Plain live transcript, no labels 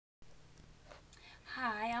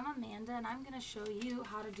Amanda, and I'm going to show you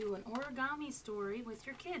how to do an origami story with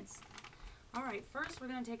your kids. Alright, first we're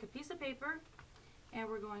going to take a piece of paper and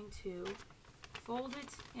we're going to fold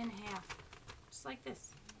it in half, just like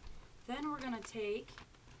this. Then we're going to take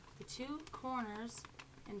the two corners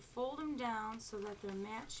and fold them down so that they're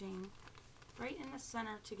matching right in the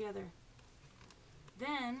center together.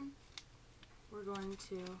 Then we're going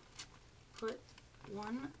to put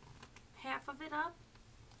one half of it up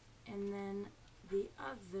and then the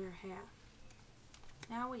other half.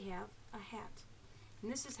 Now we have a hat.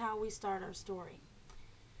 And this is how we start our story.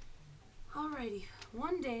 Alrighty,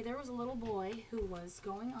 one day there was a little boy who was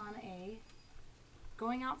going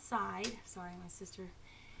outside, sorry my sister,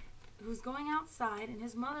 who was going outside, and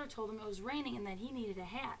his mother told him it was raining and that he needed a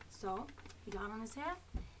hat. So he got on his hat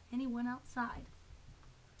and he went outside.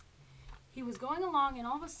 He was going along and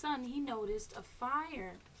all of a sudden he noticed a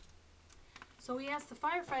fire. So he asked the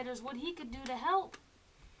firefighters what he could do to help.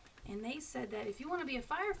 And they said that if you want to be a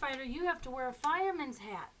firefighter, you have to wear a fireman's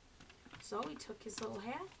hat. So he took his little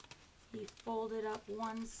hat, he folded up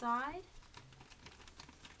one side,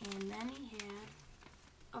 and then he had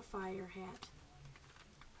a fire hat.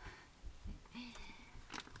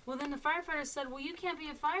 Well, then the firefighters said, well, you can't be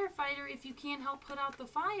a firefighter if you can't help put out the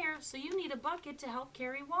fire, so you need a bucket to help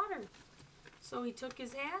carry water. So he took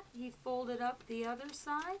his hat, he folded up the other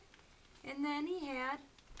side, and then he had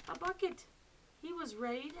a bucket. He was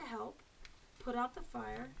ready to help put out the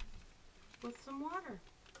fire with some water.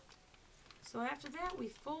 So after that, we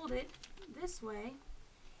fold it this way,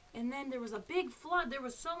 and then there was a big flood. There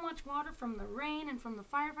was so much water from the rain and from the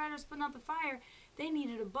firefighters putting out the fire, they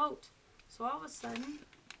needed a boat. So all of a sudden,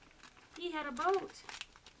 he had a boat.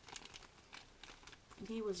 And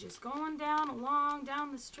he was just going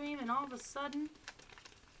down the stream, and all of a sudden,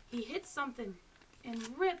 he hit something, and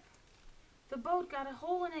rip, the boat got a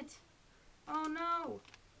hole in it. Oh no.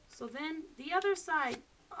 So then the other side,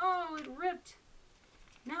 oh, it ripped.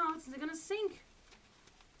 Now it's going to sink.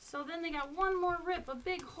 So then they got one more rip, a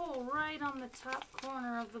big hole right on the top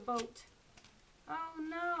corner of the boat. Oh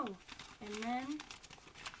no. And then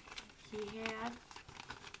he had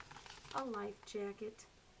a life jacket.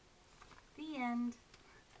 The end.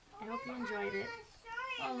 I hope you enjoyed it.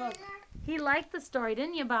 Oh look, he liked the story,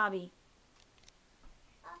 didn't you, Bobby?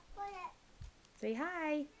 Say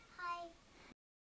hi.